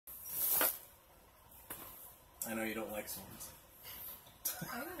I know you don't like swords.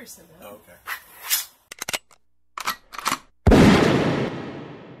 I never said that. Oh, okay.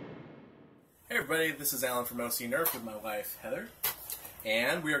 Hey everybody, this is Alan from OC Nerf with my wife Heather,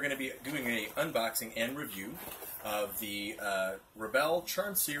 and we are going to be doing an unboxing and review of the Rebelle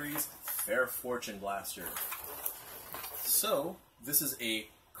Charm Series Fair Fortune Blaster. So, this is a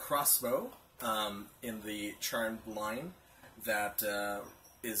crossbow in the Charmed line that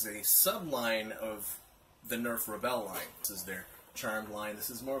is a subline of the Nerf Rebelle line. This is their Charmed line.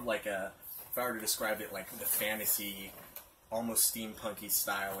 This is more of like a, if I were to describe it, like the fantasy, almost steampunky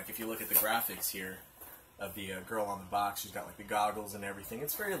style. Like if you look at the graphics here of the girl on the box, she's got like the goggles and everything.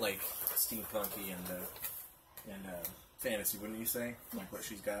 It's very like steampunky and fantasy, wouldn't you say? Like what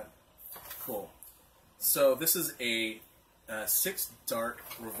she's got. Cool. So this is a 6-dart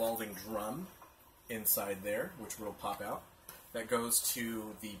revolving drum inside there, which will pop out. That goes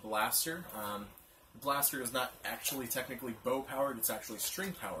to the blaster. The blaster is not actually technically bow powered; it's actually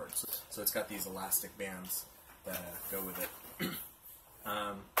string powered. So it's got these elastic bands that go with it.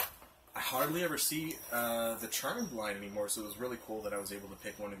 I hardly ever see the Charmed line anymore, so it was really cool that I was able to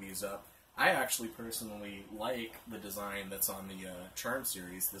pick one of these up. I actually personally like the design that's on the Charm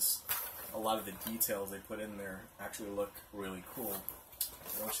series. A lot of the details they put in there actually look really cool.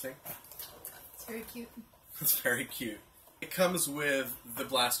 Don't you think? It's very cute. It's very cute. It comes with the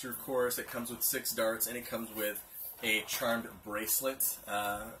blaster, of course. It comes with 6 darts, and it comes with a Charmed bracelet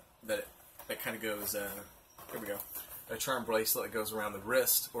that kind of goes. Here we go. A Charmed bracelet that goes around the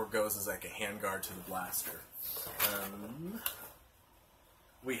wrist, or goes as like a handguard to the blaster.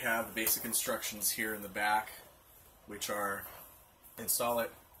 We have the basic instructions here in the back, which are install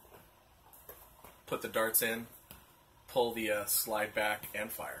it, put the darts in, pull the slide back,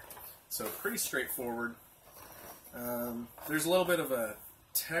 and fire. So pretty straightforward. There's a little bit of a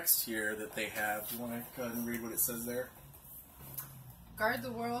text here that they have. Do you want to go ahead and read what it says there? Guard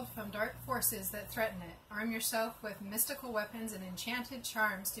the world from dark forces that threaten it. Arm yourself with mystical weapons and enchanted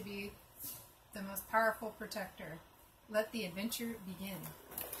charms to be the most powerful protector. Let the adventure begin.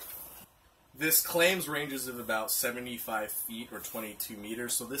 This claims ranges of about 75 feet or 22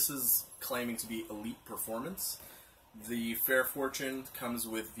 meters, so this is claiming to be elite performance. The Fair Fortune comes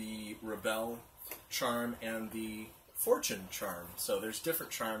with the Rebelle charm and the Fortune charm, so there's different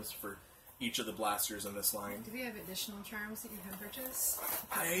charms for each of the blasters in this line. Do we have additional charms that you can purchase?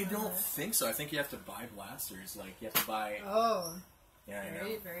 I don't think so. I think you have to buy blasters. Like, you have to buy... Oh. Yeah, I know.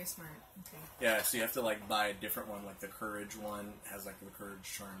 Very, very smart. Okay. Yeah, so you have to, like, buy a different one. Like, the Courage one has, like, the Courage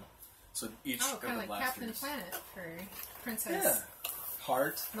charm. So each of the kind of like blasters... Captain Planet for Princess. Yeah.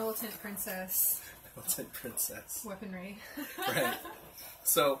 Heart. Militant Princess. Militant Princess. Weaponry. Right.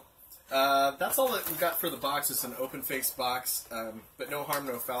 So... that's all that we got for the box. It's an open-faced box, but no harm,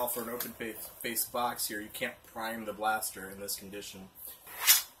 no foul for an open-faced box here. You can't prime the blaster in this condition.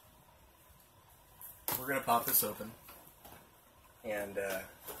 We're going to pop this open and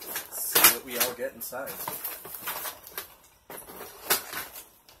see what we all get inside.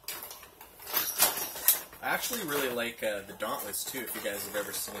 I actually really like the Dauntless, too, if you guys have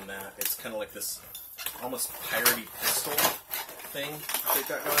ever seen that. It's kind of like this almost piratey pistol thing they've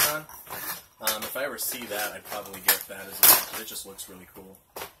got going on. If I ever see that, I'd probably get that as well, because it just looks really cool.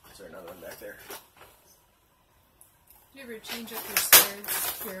 Is there another one back there? Do you ever change up your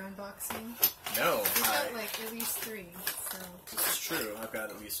swords for your unboxing? No. You've got like at least 3, so... This is true. I've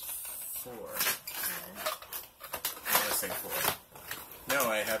got at least 4. I'm going to say 4. No,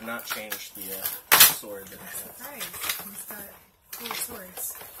 I have not changed the sword that I have. Surprise. He's got cool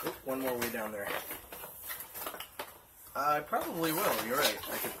swords. Oop, one more way down there. I probably will. You're right.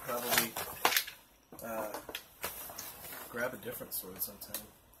 I could probably grab a different sword sometime.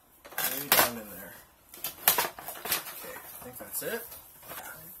 Maybe down in there. Okay, I think that's it.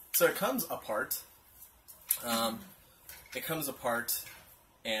 So it comes apart. It comes apart,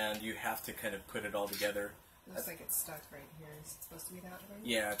 and you have to kind of put it all together. Looks like it's stuck right here. Is it supposed to be that way?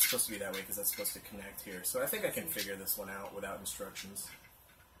 Yeah, it's supposed to be that way because that's supposed to connect here. So I think I can figure this one out without instructions.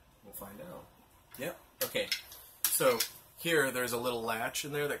 We'll find out. Yep. Okay. So here, there's a little latch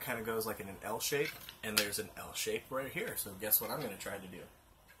in there that kind of goes like in an L shape, and there's an L shape right here. So guess what I'm going to try to do?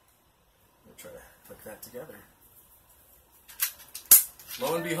 I'm going to try to hook that together.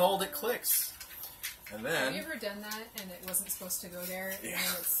 Lo and behold, it clicks. And then... Have you ever done that and it wasn't supposed to go there, and then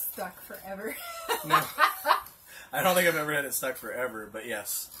it's stuck forever? No. I don't think I've ever had it stuck forever, but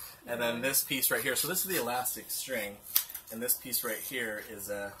yes. And then this piece right here. So this is the elastic string. And this piece right here is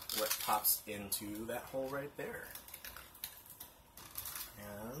what pops into that hole right there.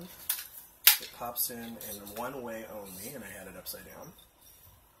 And it pops in one way only, and I had it upside down.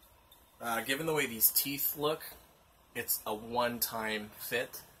 Given the way these teeth look, it's a one-time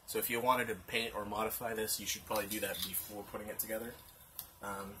fit. So if you wanted to paint or modify this, you should probably do that before putting it together,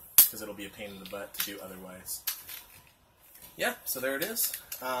 because it'll be a pain in the butt to do otherwise. Yeah, so there it is.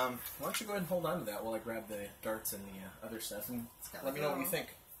 Why don't you go ahead and hold on to that while I grab the darts and the other stuff, and let me know what you think.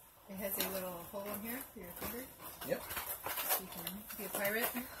 It has a little hole in here for your finger. Yep. So you can be a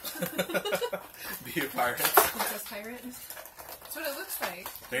pirate. Be a pirate. Princess pirate. That's what it looks like.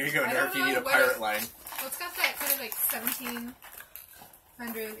 There you go, Nerf. You need a pirate line. Well, it's got that kind of like 1700s,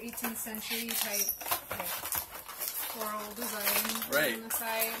 18th century type like floral design on the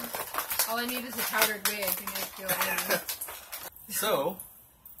side. All I need is a powdered wig and I feel ready. So,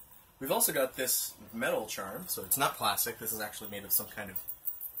 we've also got this metal charm. So it's not plastic. This is actually made of some kind of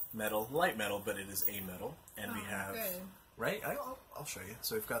metal, light metal, but it is a metal. And we have, good. right? I'll show you.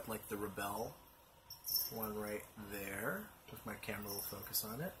 So we've got like the Rebelle one right there. If my camera will focus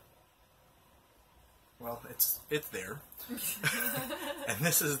on it. Well, it's there. And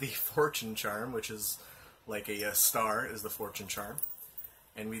this is the fortune charm, which is like a star is the fortune charm.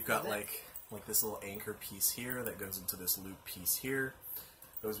 And we've got like this little anchor piece here that goes into this loop piece here.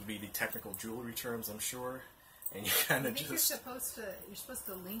 Those would be the technical jewelry terms, I'm sure. And you kind of just... you're supposed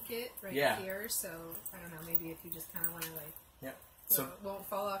to link it right here, so I don't know, maybe if you just kind of want to like... Yeah. So it won't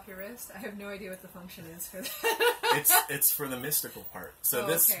fall off your wrist. I have no idea what the function is for that. it's for the mystical part. So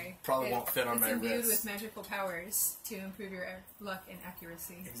this probably won't fit on my wrist. It's imbued with magical powers to improve your luck and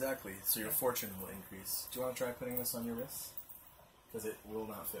accuracy. Exactly. So your fortune will increase. Do you want to try putting this on your wrist? Because it will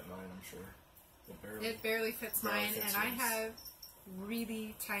not fit mine, I'm sure. It barely fits mine, and I have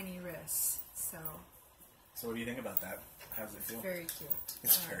really tiny wrists. So what do you think about that? How does it feel? It's very cute.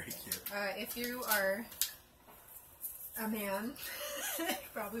 It's very cute. If you are a man, it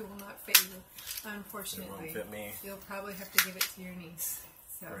probably will not fit you, unfortunately. It won't fit me. You'll probably have to give it to your niece.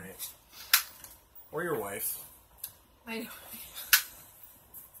 So. Right. Or your wife. I know.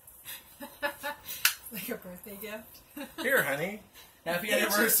 Like a birthday gift. Here, honey. Happy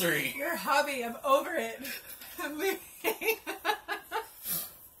anniversary. Your hobby. I'm over it. I'm leaving.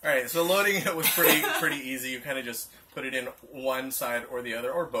 Alright, so loading it was pretty easy. You kind of just put it in one side or the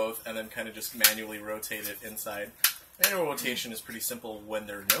other, or both, and then kind of just manually rotate it inside. Manual rotation is pretty simple when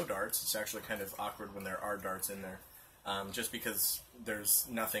there are no darts. It's actually kind of awkward when there are darts in there, just because there's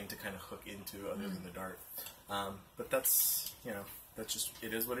nothing to kind of hook into other than the dart. But that's, that's just,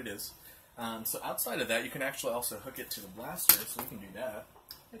 it is what it is. So outside of that, you can actually also hook it to the blaster, so we can do that.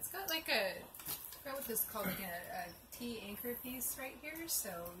 It's got like I forgot what this is called, like a T anchor piece right here, so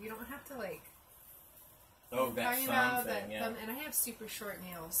you don't have to like... Oh, that thumb thing, yeah. And I have super short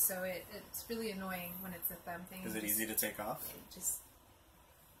nails, so it's really annoying when it's a thumb thing. Is it easy to take off? Just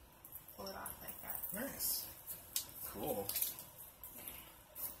pull it off like that. Nice. Cool.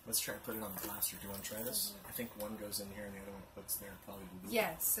 Let's try to put it on the blaster. Do you want to try this? I think one goes in here and the other one hooks there. Probably.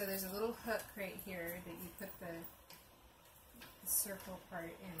 Yes, so there's a little hook right here that you put the circle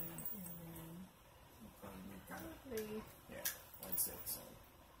part in, and then probably... Yeah, I'd say so.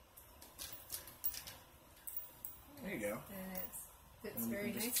 There you go. And it fits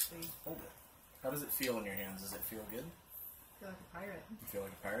very nicely. Hold it. How does it feel in your hands? Does it feel good? I feel like a pirate. You feel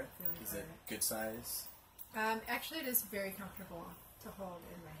like a pirate? Is it good size? Actually, it is very comfortable to hold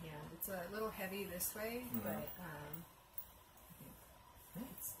in my hand. It's a little heavy this way, but I think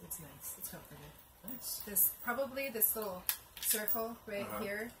it's nice. It's comfortable. Nice. This little circle right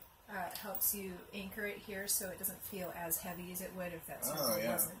here helps you anchor it here, so it doesn't feel as heavy as it would if that circle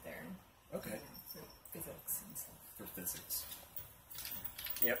wasn't there. Okay. For physics and stuff. For physics.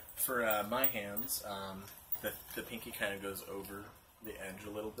 Yep. For my hands, the pinky kind of goes over the edge a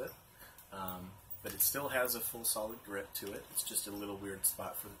little bit, but it still has a full solid grip to it. It's just a little weird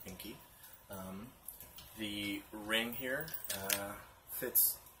spot for the pinky. The ring here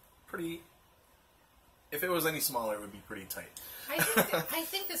fits pretty... If it was any smaller, it would be pretty tight. I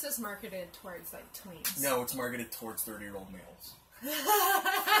think this is marketed towards, like, tweens. No, it's marketed towards 30-year-old males.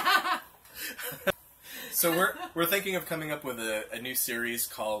 So we're thinking of coming up with a new series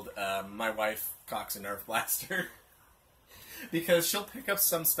called My Wife Cocks a Nerf Blaster. Because she'll pick up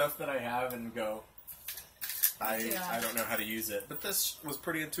some stuff that I have and go, I don't know how to use it. But this was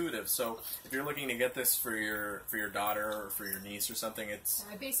pretty intuitive, so if you're looking to get this for your daughter or for your niece or something, it's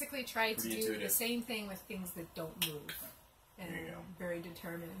I basically tried to do intuitive. the same thing with things that don't move. And I'm very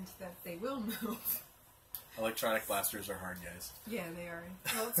determined that they will move. Electronic blasters are hard, guys. Yeah, they are.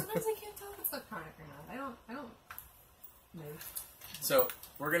 Well, sometimes I can't tell if it's electronic or not. I don't move. So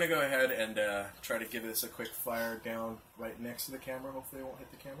we're gonna go ahead and try to give this a quick fire down right next to the camera. Hopefully it won't hit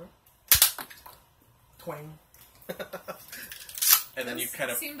the camera. Twang. and then you kind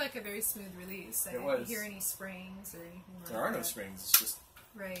of... It seemed like a very smooth release. I didn't hear any springs or anything like that. There are no springs. It's just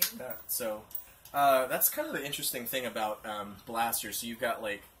right. that. So that's kind of the interesting thing about blasters. So you've got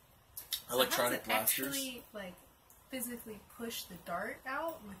like electronic blasters. Actually, like physically push the dart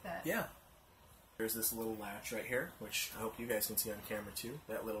out with that. Yeah. There's this little latch right here, which I hope you guys can see on camera too.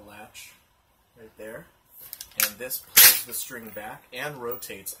 That little latch right there. And this pulls the string back and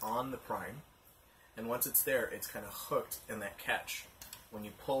rotates on the prime. And once it's there, it's kind of hooked in that catch. When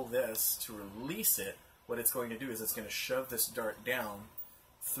you pull this to release it, what it's going to do is it's going to shove this dart down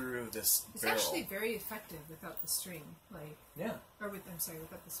through this barrel. It's actually very effective without the string, like I'm sorry,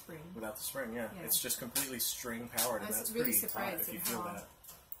 without the spring. Without the spring, yeah. It's just completely string powered, and that's really pretty surprised tight if you feel that.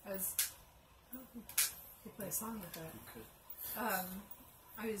 I was could play a song with that. You could.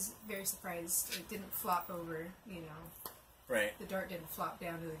 I was very surprised it didn't flop over. You know, right? The dart didn't flop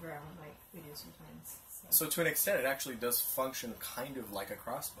down to the ground like we do sometimes. So to an extent, it actually does function kind of like a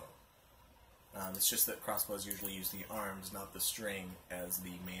crossbow. It's just that crossbows usually use the arms, not the string, as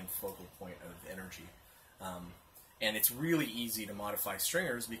the main focal point of energy. And it's really easy to modify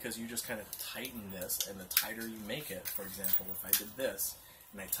stringers because you just kind of tighten this, and the tighter you make it, for example, if I did this,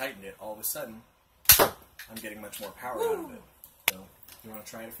 and I tightened it, all of a sudden, I'm getting much more power out of it. So, you want to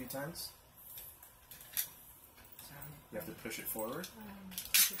try it a few times? You have to push it forward.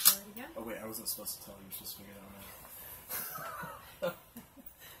 Push it forward again? Oh wait, I wasn't supposed to tell you. You're supposed to figure it out now.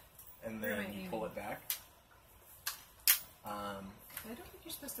 And then you pull it back. I don't think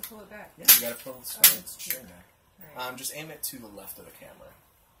you're supposed to pull it back. Yeah, you gotta pull the string back. Right. Just aim it to the left of the camera.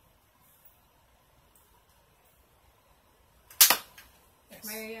 Nice.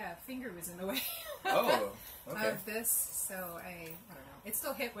 My finger was in the way of this, so I don't know. It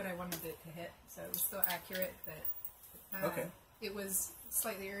still hit what I wanted it to hit, so it was still accurate, but it was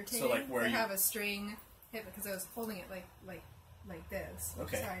slightly irritating to have a string hit because I was holding it like this.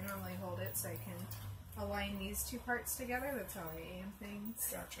 Okay. So I normally hold it so I can align these two parts together. That's how I aim things.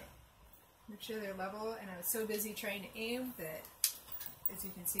 Gotcha. Make sure they're level, and I was so busy trying to aim that, as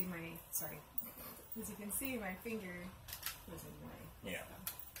you can see, my finger was in the way. Yeah.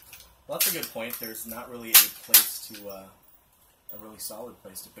 Well, that's a good point. There's not really a place to, a really solid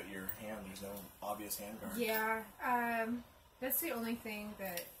place to put your hand. There's no obvious hand guard. Yeah. That's the only thing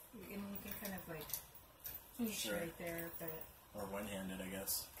that you can kind of like heat right there, but. Or one-handed, I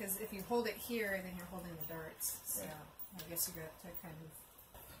guess. Because if you hold it here, then you're holding the darts. So I guess you got to kind of.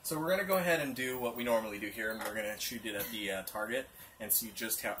 So we're going to go ahead and do what we normally do here, and we're going to shoot it at the target and see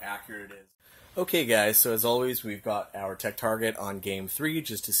just how accurate it is. Okay, guys, so as always, we've got our tech target on game 3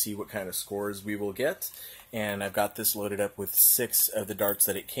 just to see what kind of scores we will get. And I've got this loaded up with 6 of the darts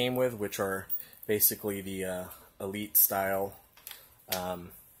that it came with, which are basically the elite style, or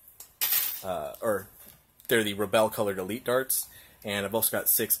they're the Rebelle colored elite darts. And I've also got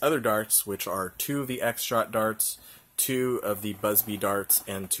 6 other darts, which are 2 of the X-Shot darts, 2 of the Buzzbee darts,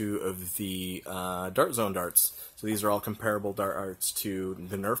 and 2 of the Dart Zone darts. So these are all comparable darts to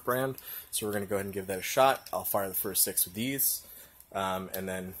the Nerf brand. So we're going to go ahead and give that a shot. I'll fire the first 6 of these, and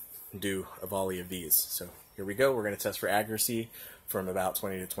then do a volley of these. So here we go. We're going to test for accuracy from about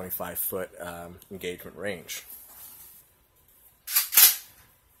 20 to 25 foot engagement range.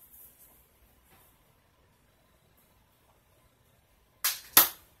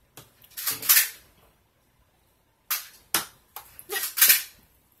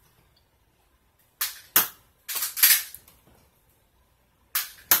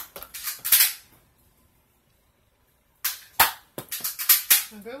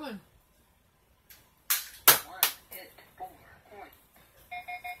 A good one. 1 hit 4 point.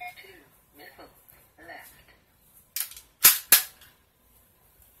 2 missile left.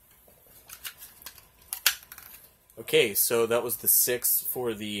 Okay, so that was the 6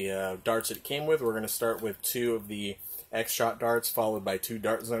 for the darts that it came with. We're going to start with 2 of the X-Shot darts, followed by 2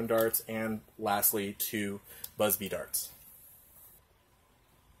 Dart Zone darts, and lastly 2 Buzzbee darts.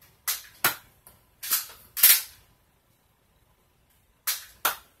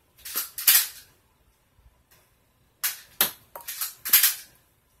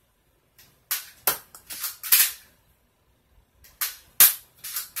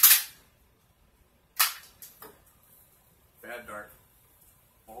 Bad dart.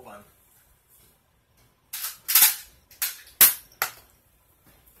 Hold on.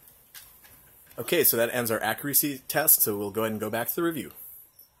 Okay, so that ends our accuracy test, so we'll go ahead and go back to the review.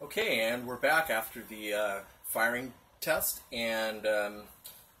 Okay, and we're back after the firing test, and a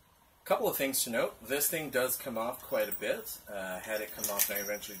couple of things to note. This thing does come off quite a bit. Had it come off, and I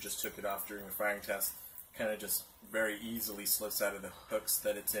eventually just took it off during the firing test, kind of just very easily slips out of the hooks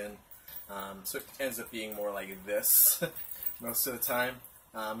that it's in. So it ends up being more like this most of the time,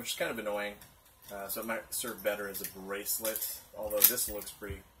 which is kind of annoying. So it might serve better as a bracelet, although this looks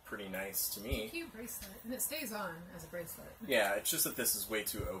pretty nice to me. Cute bracelet, and it stays on as a bracelet. Yeah, it's just that this is way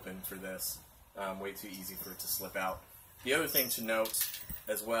too open for this, way too easy for it to slip out. The other thing to note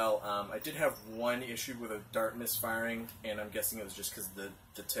as well, I did have one issue with a dart misfiring, and I'm guessing it was just because the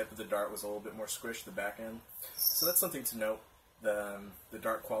tip of the dart was a little bit more squished, the back end. So that's something to note. The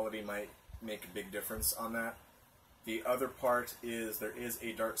dart quality might make a big difference on that. The other part is there is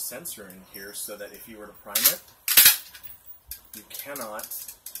a dart sensor in here, so that if you were to prime it, you cannot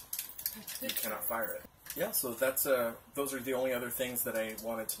fire it. Yeah, so that's those are the only other things that I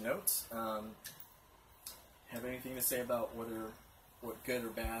wanted to note. Have anything to say about what good or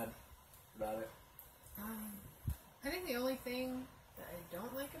bad about it? I think the only thing that I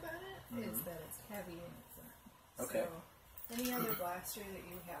don't like about it is that it's heavy and it's not. Okay. So, any other blaster that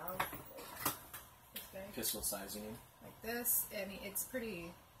you have, like this guy, Pistol size, you mean? like this, I mean, it's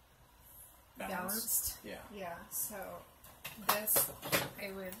pretty balanced. Yeah. Yeah, so this,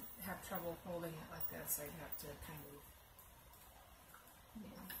 I would have trouble holding it like this. I'd have to kind of,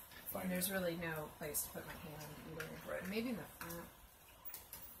 Fine. and there's really no place to put my hand either. Right. Maybe in the front.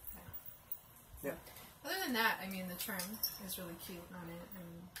 Yeah. Other than that, I mean, the trim is really cute on it, and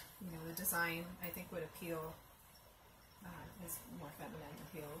the design I think would appeal. Is more feminine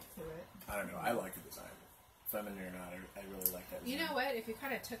appeal to it. I don't know. I like the design, feminine or not. I really like that design. You know what? If you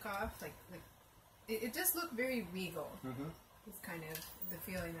kind of took off, like it does look very regal. Mm-hmm. It's kind of the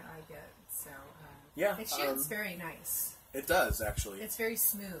feeling that I get. So yeah, it shoots very nice. It does actually. It's very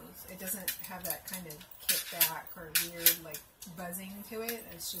smooth. It doesn't have that kind of kickback or weird like buzzing to it.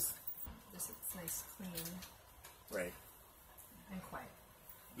 It's just it's nice, clean, right, and quiet.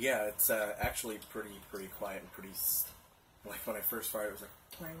 Yeah, it's actually pretty quiet and pretty. Like when I first fired, it was like,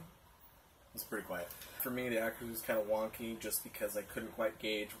 Right. It's pretty quiet. For me, the accuracy was kind of wonky just because I couldn't quite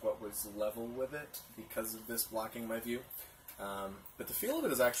gauge what was level with it because of this blocking my view. But the feel of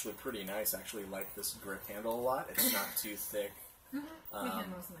it is actually pretty nice. I actually like this grip handle a lot. It's not too thick. The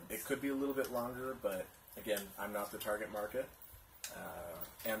handle's nice. It could be a little bit longer, but again, I'm not the target market.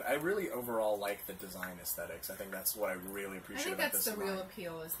 And I really overall like the design aesthetics. I think that's what I really appreciate about this. I think that's the line. real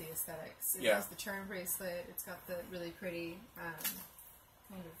appeal is the aesthetics. It Yeah. has the charm bracelet. It's got the really pretty kind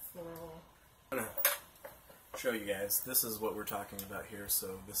of floral. I'm going to show you guys. This is what we're talking about here.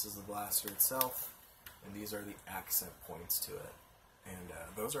 So this is the blaster itself, and these are the accent points to it. And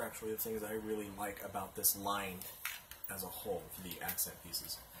those are actually the things I really like about this line as a whole, the accent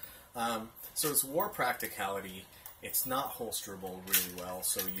pieces. So it's war practicality. It's not holsterable really well,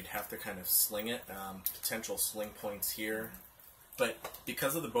 so you'd have to kind of sling it. Potential sling points here. But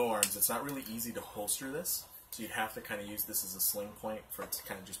because of the bow arms, it's not really easy to holster this. So you'd have to kind of use this as a sling point for it to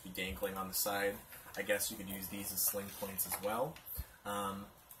kind of just be dangling on the side. I guess you could use these as sling points as well.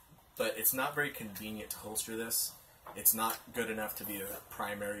 But it's not very convenient to holster this. It's not good enough to be a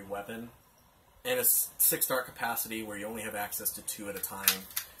primary weapon. And it's 6 dart capacity where you only have access to 2 at a time,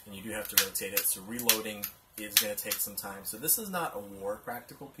 and you do have to rotate it, so reloading is going to take some time. So this is not a war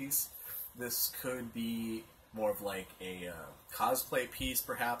practical piece. This could be more of like a cosplay piece,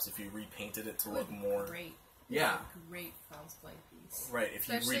 perhaps, if you repainted it to look more... Great. Yeah. Great cosplay piece. Right, if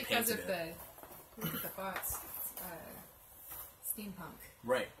you Especially because repainted it. Look at the bots. Steampunk.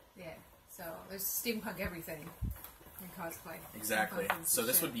 Right. Yeah. So there's steampunk everything in cosplay. Exactly. Steampunk is So the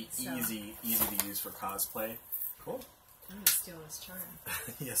this shit, would be so easy to use for cosplay. Cool. I'm going to steal his charm.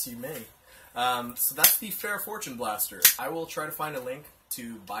 Yes, you may. So that's the Fair Fortune Blaster. I will try to find a link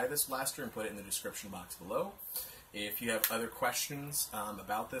to buy this blaster and put it in the description box below. If you have other questions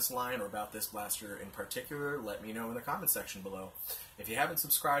about this line or about this blaster in particular, let me know in the comment section below. If you haven't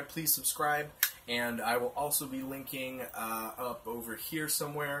subscribed, please subscribe. And I will also be linking up over here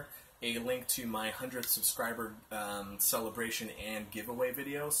somewhere a link to my 100th subscriber celebration and giveaway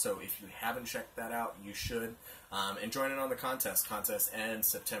video. So if you haven't checked that out, you should. And join in on the contest. Contest ends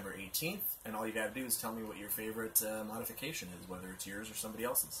September 18th. And all you got to do is tell me what your favorite modification is, whether it's yours or somebody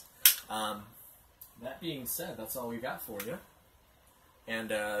else's. That being said, that's all we got for you. And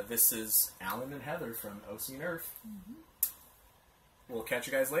this is Alan and Heather from OC Nerf. We'll catch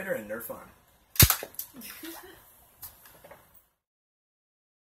you guys later and Nerf on.